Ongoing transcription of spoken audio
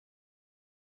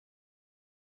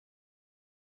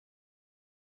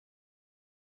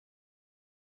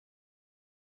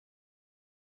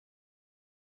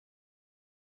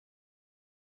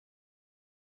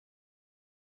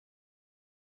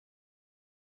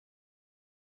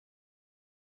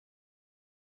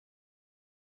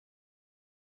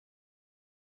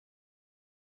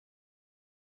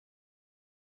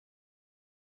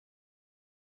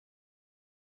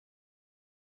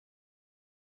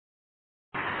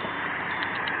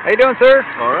How you doing, sir?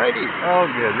 All righty. Oh,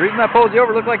 good. The reason I pulled you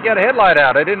over looked like you had a headlight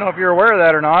out. I didn't know if you were aware of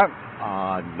that or not.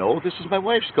 No, this is my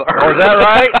wife's car. Oh, is that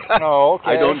right? Oh,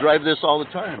 okay. I don't drive this all the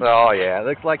time. Oh, yeah. It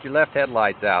looks like your left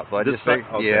headlight's out. So I This just figured,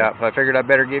 okay. yeah, so I figured I'd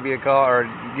better give you a call or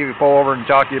give you a pull over and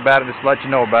talk to you about it, just to let you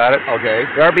know about it. Okay.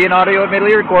 You are being audio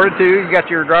admittedly recorded, too. You got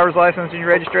your driver's license and your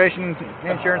registration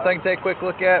insurance I can take a quick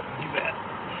look at? You bet.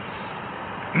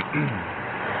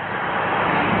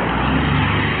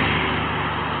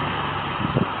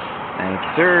 Thank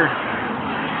you, sir.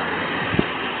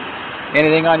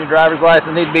 Anything on your driver's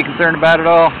license need to be concerned about at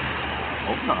all?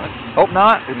 Hope not. Hope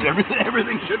not? It's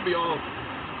everything should be all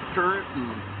current.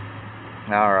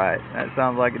 And all right. That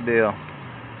sounds like a deal.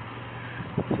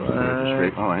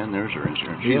 and there's her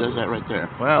insurance. She does that right there.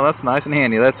 Well, that's nice and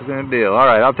handy. That's a good deal. All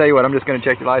right. I'll tell you what. I'm just going to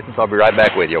check your license. I'll be right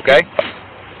back with you, okay?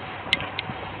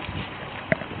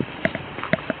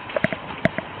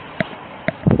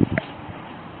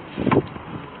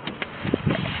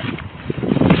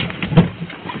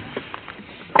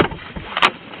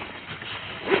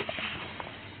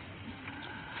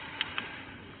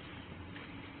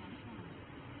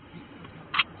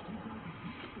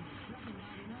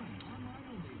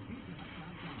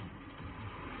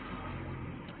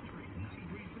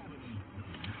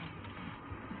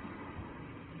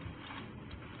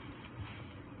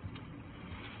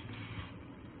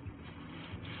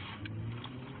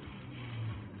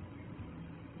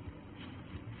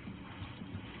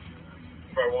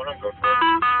 Go for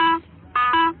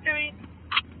it.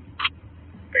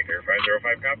 Baker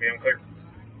 505, copy, I'm clear.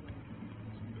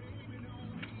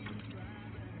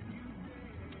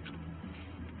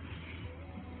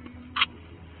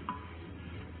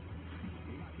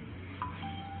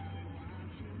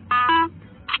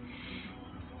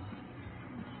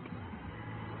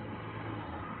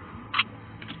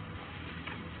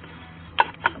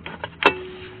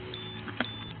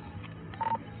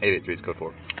 $883 is code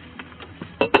 4.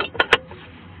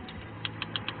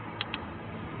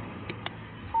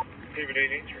 David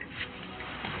 883.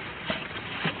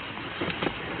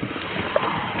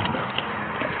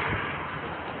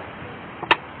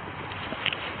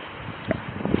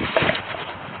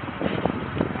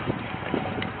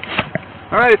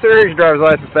 All right, sir. Here's your driver's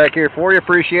license back here for you.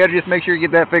 Appreciate it. Just make sure you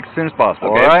get that fixed as soon as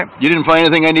possible. Okay. All right. You didn't find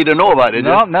anything I need to know about, did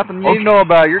you? No, nothing you need to know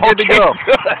about. You're good to go.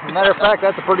 Good. As a matter of fact,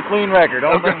 that's a pretty clean record.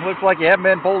 Looks like you haven't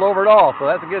been pulled over at all, so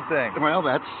that's a good thing. Well,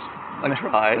 that's I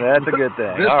tried. That's a good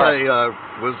thing. This all right. I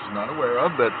was not aware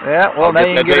of, but yeah. Well, now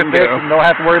you can get it fixed and don't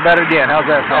have to worry about it again. How's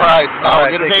that sound? All right. I'll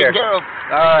get it take taken care of.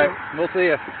 All right. We'll see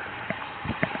you.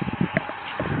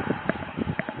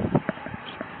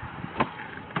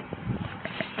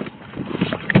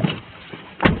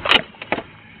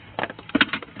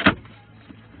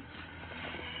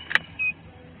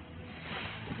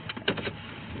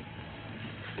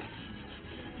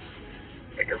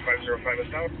 Baker 505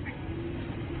 is out.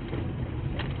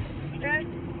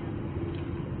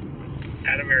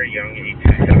 Adam Mary Young,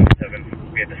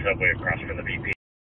 8277. We had the subway across from the VP.